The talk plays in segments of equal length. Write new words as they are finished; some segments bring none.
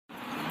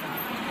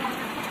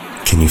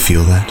Can you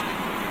feel that?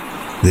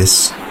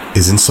 This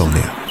is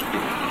Insomnia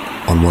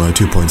on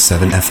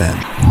 102.7 FM.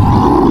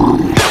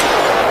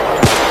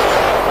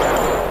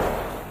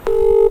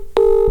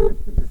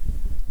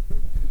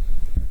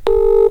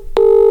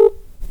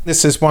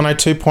 This is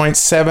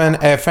 102.7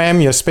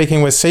 FM. You're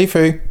speaking with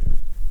Sifu.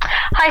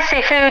 Hi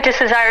Sifu, this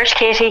is Irish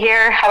Katie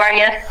here. How are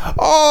you?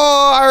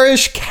 Oh,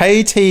 Irish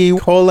Katie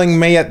calling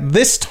me at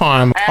this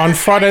time on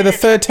Friday the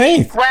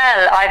 13th.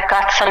 Well, I've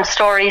got some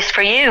stories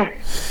for you.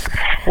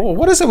 Oh,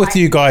 what is it with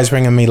you guys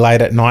ringing me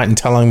late at night and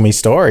telling me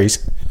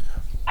stories?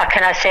 What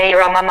can I say?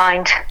 You're on my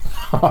mind.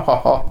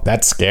 Oh,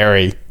 that's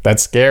scary.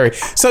 That's scary.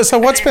 So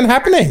what's been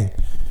happening?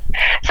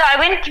 So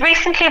I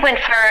recently went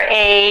for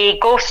a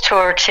ghost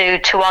tour to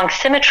Toowong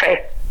Cemetery.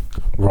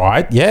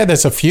 Right, yeah,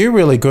 there's a few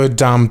really good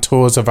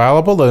tours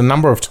available. There are a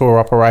number of tour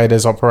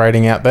operators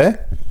operating out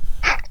there.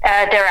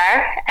 There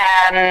are.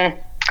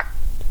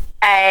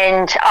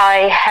 And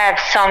I have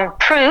some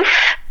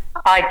proof,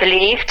 I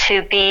believe,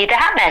 to be the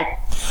Hatman.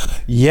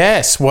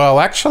 Yes, well,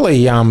 actually,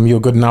 you're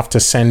good enough to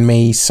send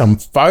me some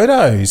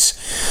photos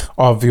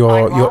of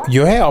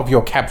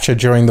your capture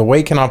during the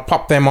week, and I've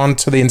popped them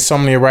onto the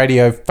Insomnia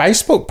Radio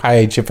Facebook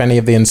page. If any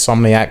of the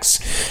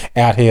Insomniacs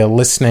out here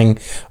listening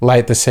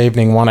late this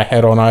evening want to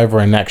head on over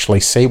and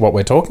actually see what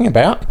we're talking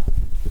about.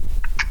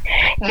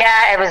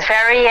 Yeah, it was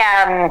very.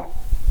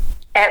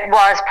 It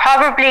was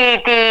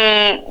probably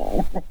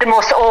the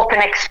most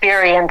open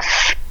experience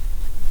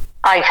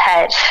I've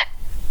had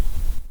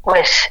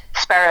with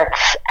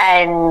spirits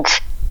and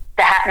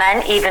the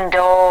Hatman, even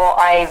though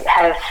I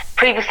have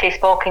previously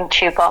spoken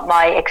to you about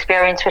my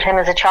experience with him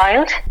as a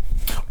child.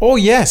 Oh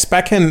yes,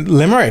 back in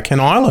Limerick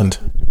in Ireland.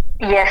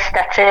 Yes,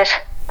 that's it.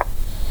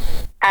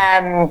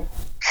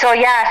 So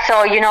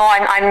you know,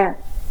 I'm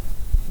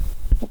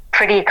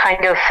pretty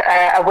kind of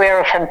aware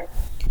of him.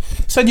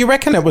 So do you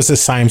reckon it was the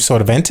same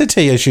sort of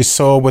entity as you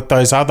saw with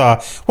those other,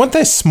 weren't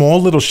there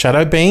small little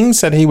shadow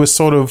beings that he was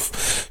sort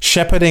of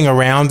shepherding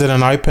around in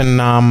an open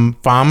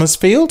farmer's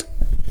field?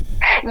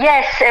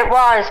 Yes, it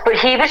was, but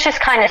he was just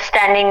kind of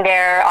standing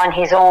there on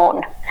his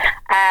own.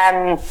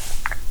 And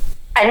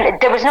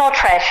there was no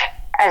threat,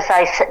 as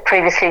I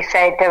previously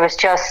said. He was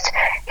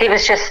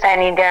just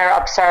standing there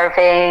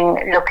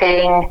observing,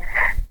 looking.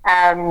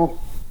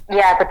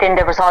 Yeah, but then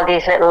there was all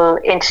these little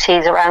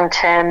entities around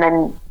him,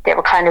 and they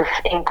were kind of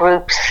in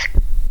groups.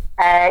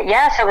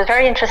 So it was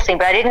very interesting,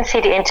 but I didn't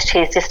see the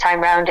entities this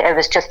time round. It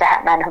was just the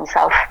Hatman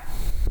himself.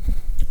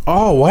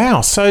 Oh, wow.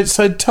 So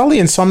tell the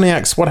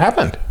Insomniacs what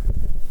happened.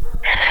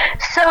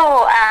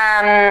 So,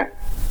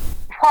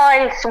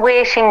 whilst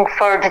waiting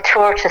for the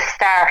tour to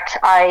start,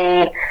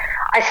 I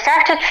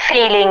started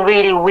feeling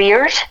really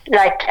weird,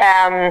 like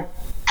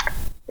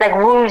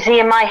woozy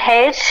in my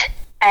head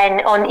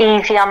and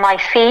uneasy on my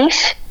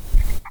feet.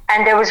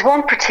 And there was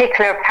one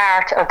particular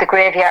part of the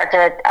graveyard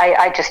that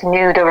I just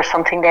knew there was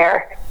something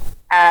there.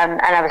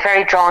 And I was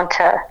very drawn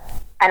to.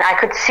 And I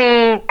could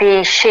see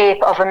the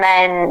shape of a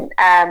man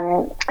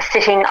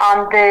sitting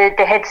on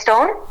the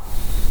headstone.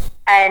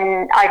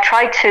 And I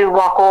tried to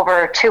walk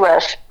over to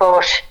it,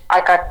 but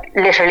I got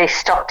literally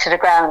stuck to the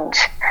ground.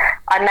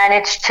 I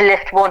managed to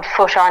lift one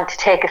foot on to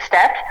take a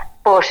step,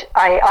 but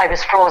I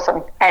was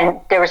frozen, and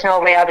there was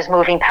no way I was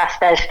moving past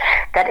that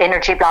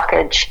energy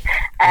blockage.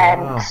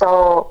 Wow.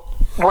 So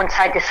once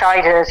I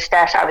decided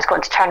that I was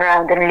going to turn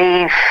around and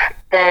leave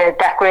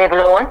that grave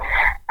alone,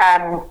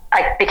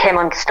 I became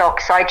unstuck.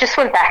 So I just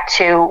went back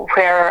to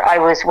where I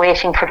was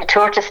waiting for the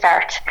tour to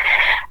start,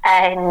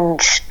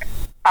 and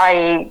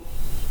I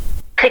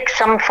picked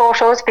some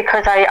photos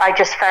because I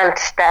just felt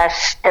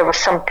that there was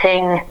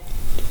something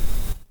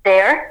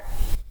there,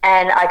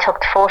 and I took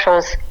the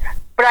photos.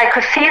 But I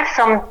could feel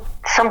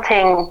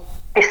something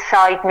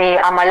beside me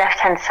on my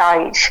left-hand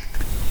side.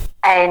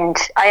 And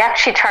I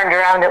actually turned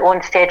around at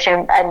one stage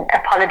and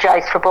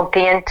apologised for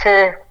bumping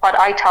into what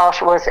I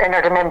thought was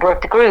another member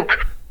of the group.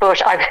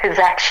 But I was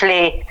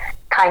actually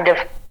kind of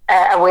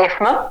away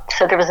from him.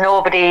 So there was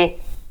nobody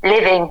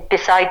living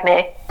beside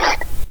me.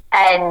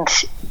 And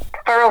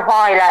for a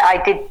while, I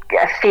did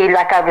feel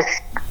like I was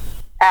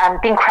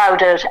being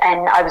crowded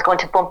and I was going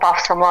to bump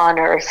off someone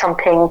or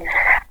something.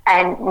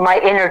 And my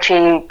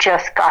energy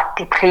just got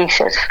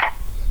depleted.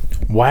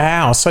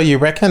 Wow. So you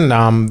reckon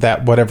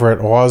that whatever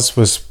it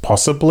was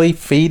possibly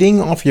feeding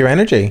off your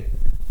energy?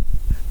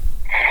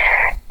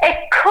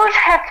 It could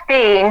have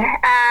been.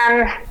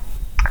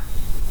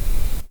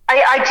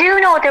 I do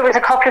know there was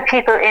a couple of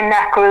people in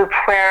that group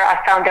where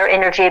I found their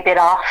energy a bit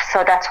off,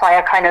 so that's why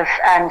I kind of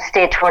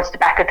stayed towards the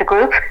back of the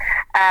group.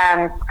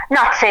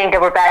 Not saying they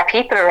were bad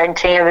people or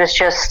anything, it was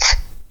just,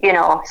 you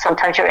know,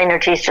 sometimes your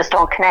energies just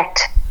don't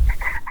connect.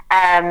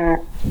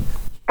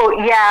 But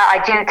yeah,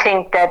 I do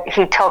think that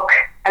he took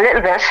a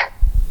little bit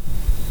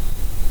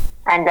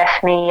and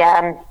left me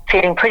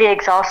feeling pretty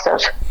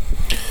exhausted.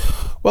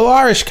 Well,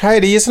 Irish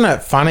Katie, isn't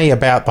it funny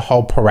about the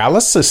whole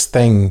paralysis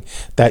thing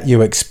that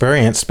you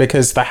experienced?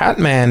 Because the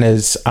Hatman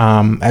is,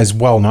 as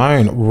well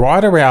known,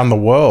 right around the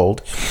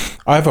world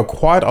over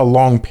quite a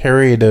long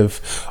period of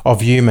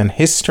human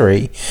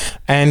history.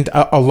 And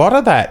a lot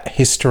of that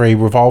history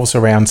revolves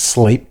around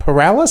sleep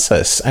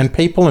paralysis and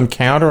people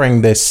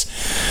encountering this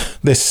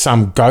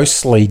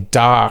ghostly,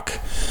 dark,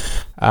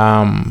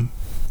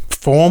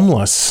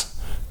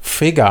 formless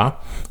figure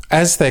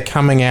as they're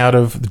coming out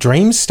of the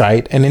dream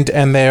state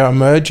and they're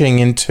emerging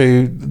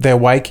into their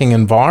waking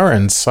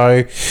environs.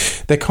 So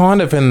they're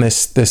kind of in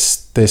this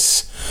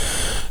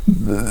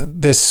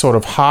sort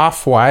of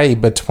halfway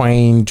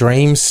between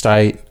dream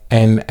state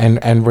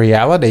and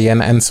reality,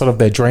 and sort of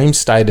their dream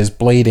state is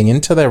bleeding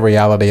into their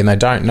reality, and they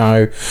don't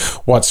know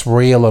what's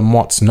real and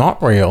what's not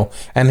real.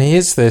 And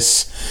here's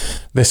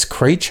this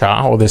creature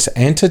or this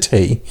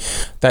entity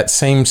that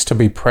seems to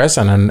be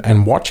present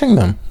and watching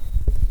them.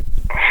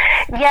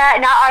 Yeah,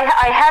 now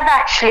I have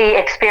actually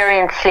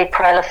experienced sleep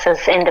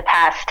paralysis in the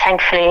past.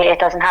 Thankfully, it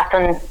doesn't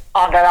happen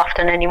all that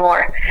often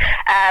anymore.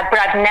 But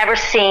I've never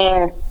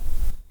seen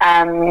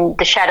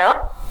the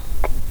shadow.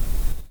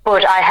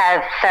 But I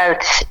have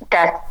felt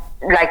that,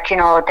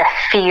 the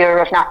fear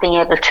of not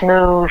being able to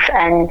move.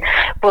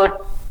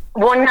 But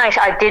one night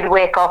I did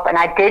wake up and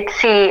I did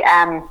see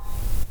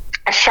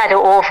a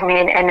shadow over me,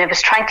 and it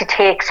was trying to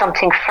take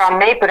something from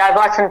me, but I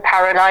wasn't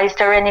paralyzed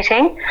or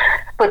anything.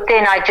 But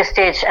then I just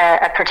did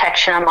a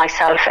protection on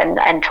myself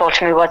and told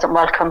him he wasn't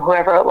welcome,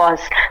 whoever it was.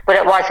 But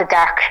it was a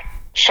dark,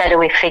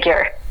 shadowy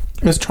figure.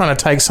 It was trying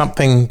to take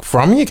something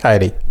from you,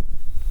 Katie.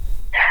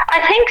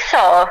 I think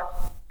so.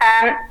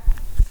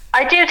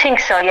 I do think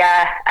so,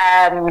 yeah.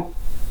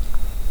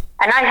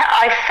 And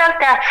I felt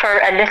that for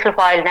a little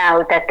while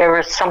now, that there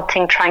was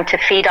something trying to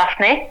feed off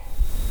me.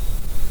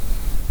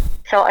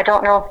 So I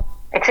don't know.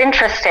 It's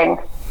interesting.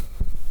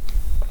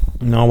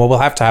 No, well, we'll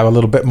have to have a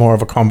little bit more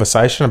of a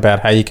conversation about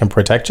how you can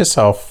protect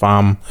yourself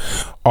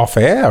off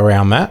air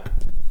around that.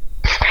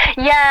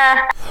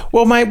 Yeah.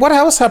 Well, mate, what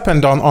else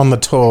happened on the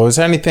tour? Was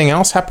there anything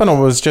else happen, or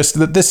was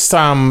just this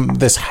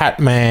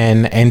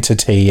Hatman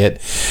entity?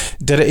 It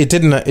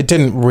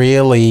didn't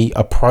really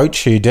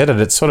approach you, did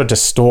it? It sort of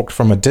just stalked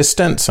from a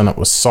distance, and it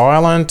was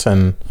silent.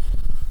 And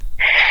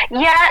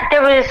yeah,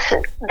 there was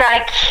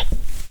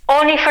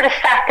only for the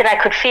fact that I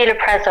could feel a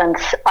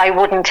presence, I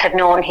wouldn't have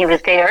known he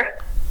was there.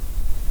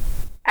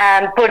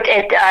 But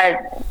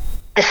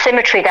the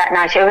symmetry that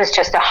night, it was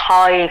just a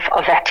hive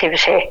of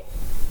activity.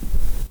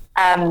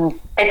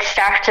 It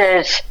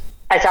started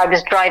as I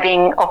was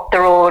driving up the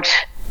road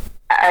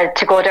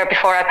to go there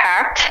before I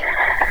parked,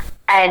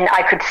 and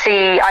I could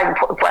see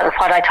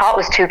what I thought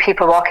was two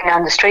people walking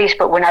down the street,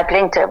 but when I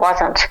blinked it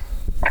wasn't.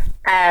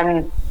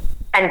 And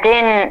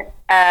then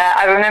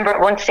I remember at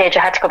one stage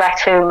I had to go back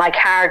to my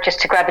car just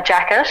to grab a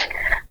jacket,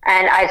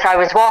 and as I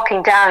was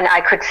walking down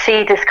I could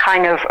see this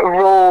kind of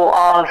row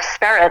of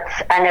spirits,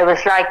 and it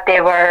was like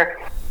they were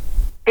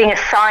being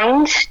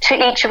assigned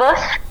to each of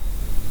us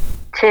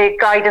to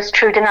guide us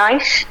through the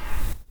night.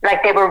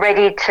 Like they were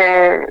ready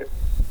to,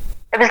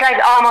 it was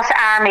like almost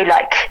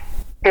army-like,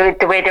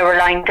 the way they were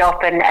lined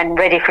up and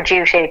ready for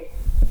duty.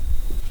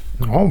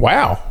 Oh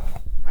wow,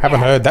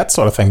 haven't heard that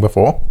sort of thing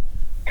before.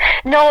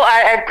 No,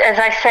 as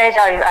I said,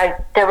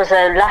 there was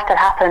a lot that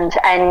happened,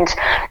 and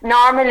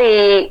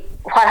normally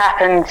what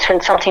happens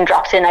when something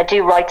drops in, I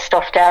do write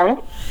stuff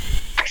down.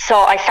 So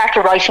I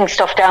started writing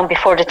stuff down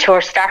before the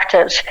tour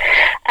started,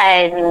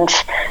 and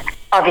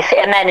obviously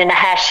a man in a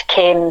hat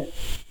came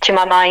to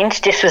my mind.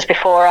 This was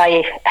before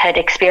I had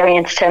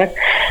experienced him.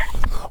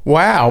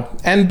 Wow.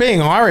 And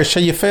being Irish,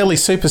 are you fairly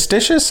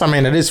superstitious? I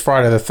mean, it is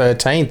Friday the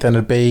 13th, and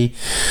it'd be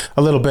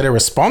a little bit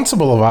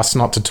irresponsible of us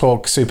not to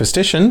talk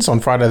superstitions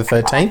on Friday the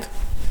 13th.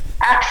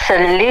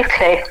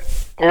 Absolutely.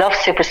 Love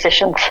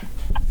superstitions.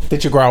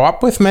 Did you grow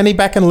up with many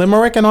back in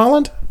Limerick in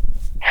Ireland?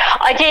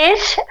 I did.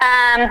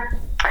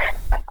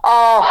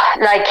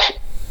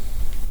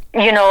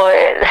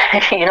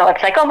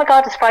 It's like, oh my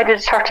God, it's Friday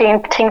the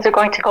 13th, things are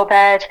going to go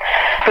bad.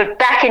 But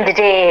back in the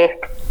day,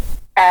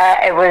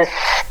 it was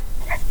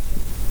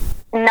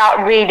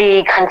not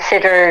really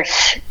considered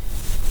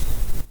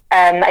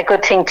a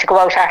good thing to go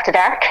out after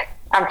dark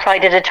on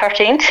Friday the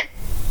 13th,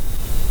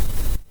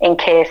 in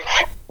case,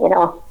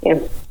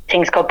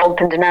 things go bump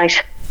in the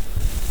night.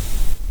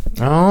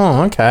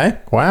 Oh, okay.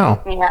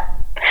 Wow. Yeah.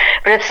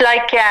 But it's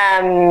like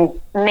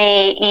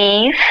May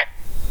Eve,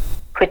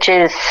 which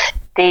is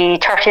the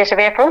 30th of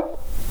April.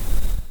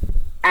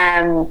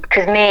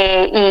 Because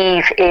May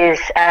Eve is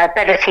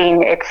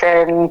Bellatine, it's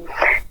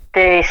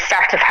the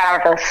start of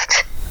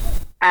harvest.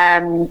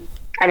 And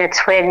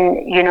it's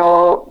when,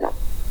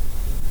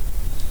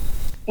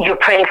 you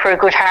pray for a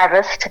good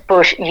harvest,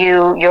 but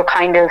you're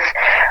kind of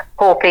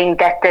hoping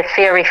that the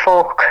fairy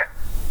folk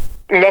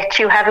let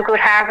you have a good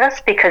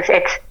harvest, because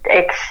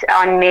it's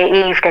on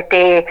May Eve that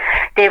they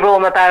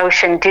roam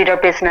about and do their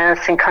business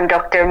and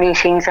conduct their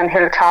meetings on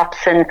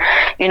hilltops, and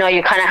you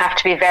kind of have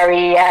to be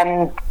very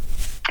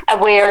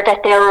aware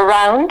that they're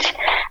around.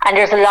 And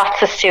there's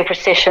lots of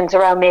superstitions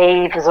around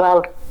May Eve as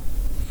well.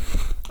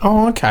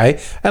 Oh, okay.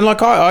 And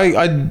like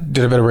I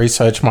did a bit of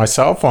research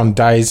myself on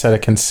days that are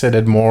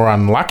considered more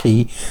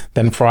unlucky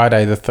than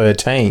Friday the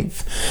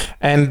 13th.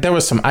 And there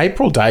were some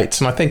April dates,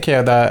 and I think, the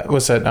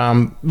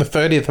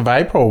 30th of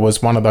April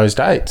was one of those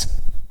dates.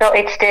 So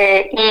it's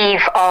the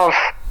eve of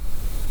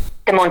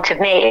the month of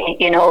May,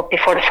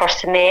 before the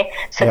 1st of May.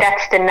 So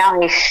that's the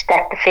night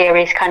that the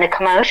fairies kind of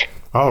come out.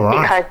 Oh,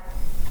 right.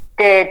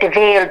 Because the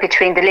veil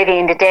between the living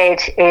and the dead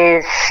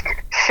is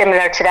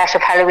similar to that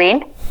of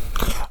Halloween.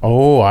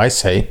 Oh, I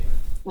see.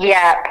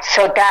 Yeah,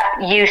 so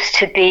that used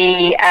to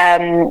be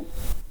a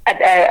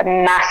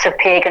massive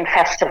pagan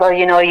festival.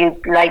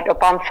 You'd light your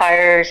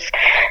bonfires,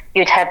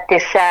 you'd have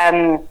this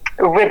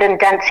ribbon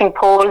dancing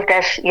pole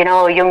that,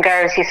 young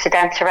girls used to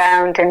dance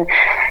around, and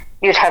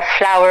you'd have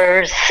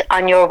flowers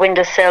on your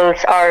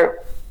windowsills, or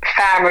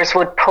farmers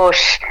would put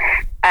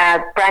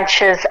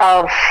branches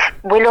of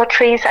willow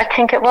trees, I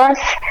think it was,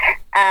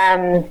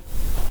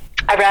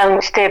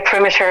 around the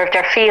perimeter of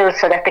their fields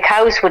so that the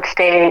cows would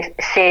stay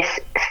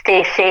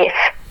safe.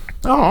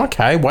 Oh,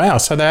 okay. Wow.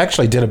 So they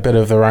actually did a bit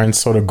of their own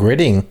sort of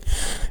gridding,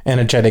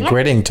 energetic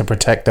gridding to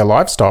protect their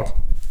livestock.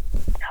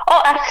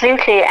 Oh,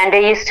 absolutely. And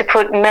they used to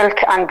put milk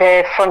on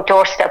the front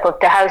doorstep of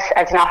the house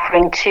as an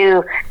offering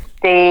to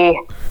the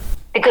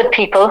good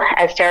people,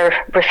 as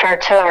they're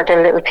referred to, or the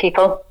little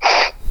people.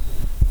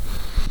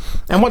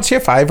 And what's your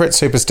favourite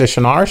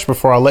superstition, Irish,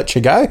 before I let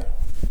you go?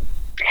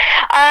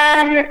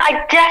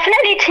 I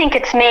definitely think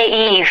it's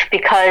May Eve,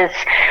 because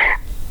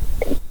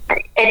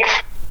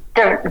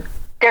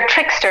they're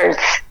tricksters,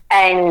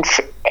 and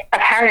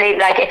apparently,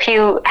 like, if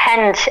you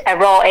hand a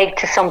raw egg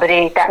to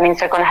somebody, that means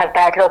they're going to have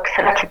bad luck.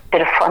 So that's a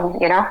bit of fun,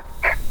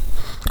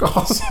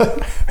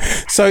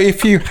 So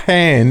if you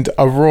hand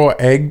a raw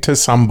egg to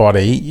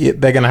somebody,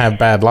 they're going to have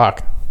bad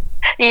luck.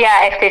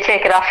 Yeah, if they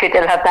take it off you,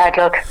 they'll have bad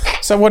luck.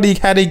 So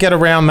how do you get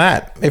around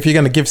that if you're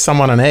going to give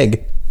someone an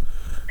egg?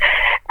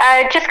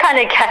 Just kind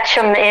of catch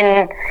them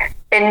in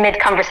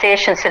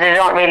mid-conversation so they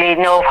don't really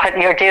know what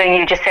you're doing.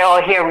 You just say,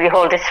 oh, here, will you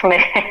hold this for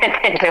me? And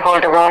then they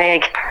hold a raw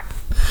egg.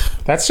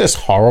 That's just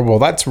horrible.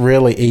 That's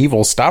really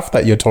evil stuff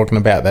that you're talking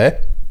about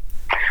there.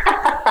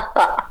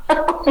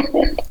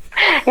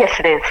 Yes,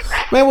 it is.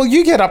 Well,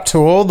 you get up to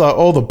all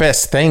the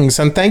best things,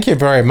 and thank you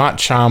very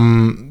much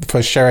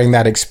for sharing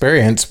that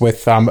experience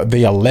with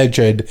the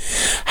alleged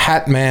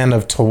Hatman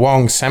of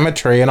Toowong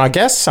Cemetery. And I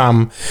guess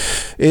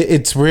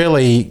it's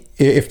really,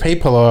 if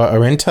people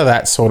are into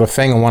that sort of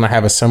thing and want to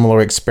have a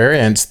similar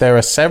experience, there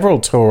are several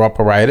tour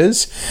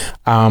operators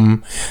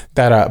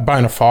that are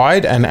bona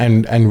fide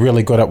and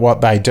really good at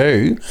what they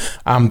do,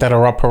 that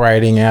are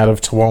operating out of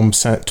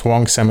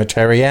Toowong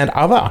Cemetery and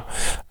other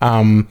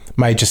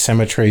major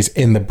cemeteries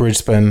in the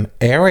Brisbane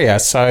area.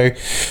 So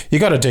you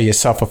got to do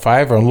yourself a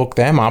favour and look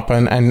them up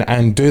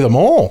and do them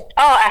all.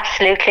 Oh,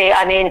 absolutely.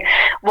 I mean,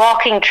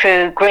 walking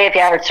through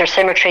graveyards or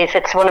cemeteries,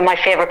 it's one of my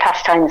favourite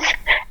pastimes,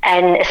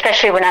 and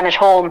especially when I'm at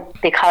home,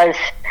 because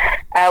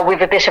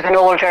we've a bit of an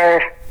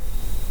older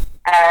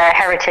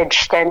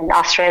heritage than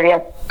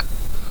Australia.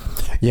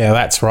 Yeah,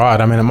 that's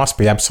right. I mean, it must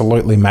be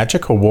absolutely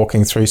magical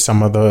walking through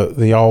some of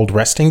the old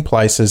resting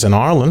places in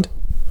Ireland.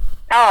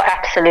 Oh,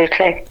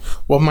 absolutely.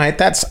 Well, mate,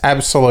 that's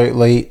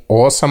absolutely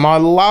awesome. I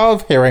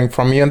love hearing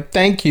from you, and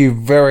thank you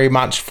very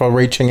much for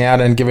reaching out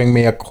and giving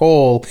me a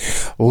call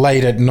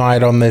late at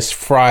night on this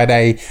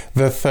Friday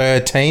the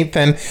 13th.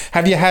 And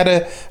have you had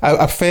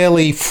a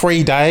fairly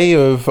free day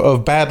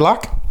of bad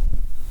luck?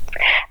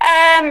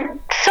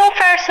 So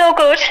far, so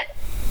good.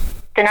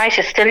 The night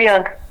is still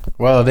young.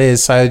 Well, it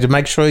is. So to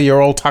make sure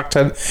you're all tucked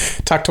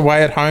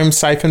away at home,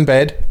 safe in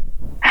bed.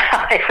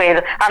 I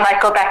will. I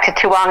might go back to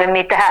Toowong and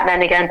meet the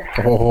Hatman again.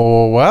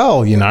 Oh,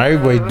 well, we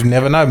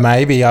never know.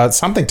 Maybe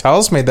something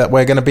tells me that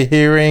we're going to be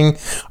hearing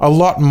a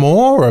lot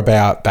more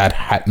about that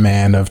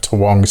Hatman of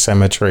Toowong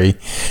Cemetery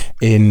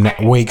in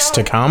weeks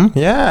to come.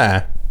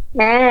 Yeah.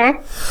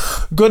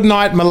 Mm-hmm. Good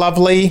night, my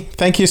lovely.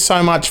 Thank you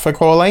so much for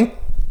calling.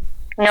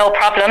 No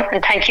problem,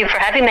 and thank you for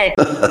having me.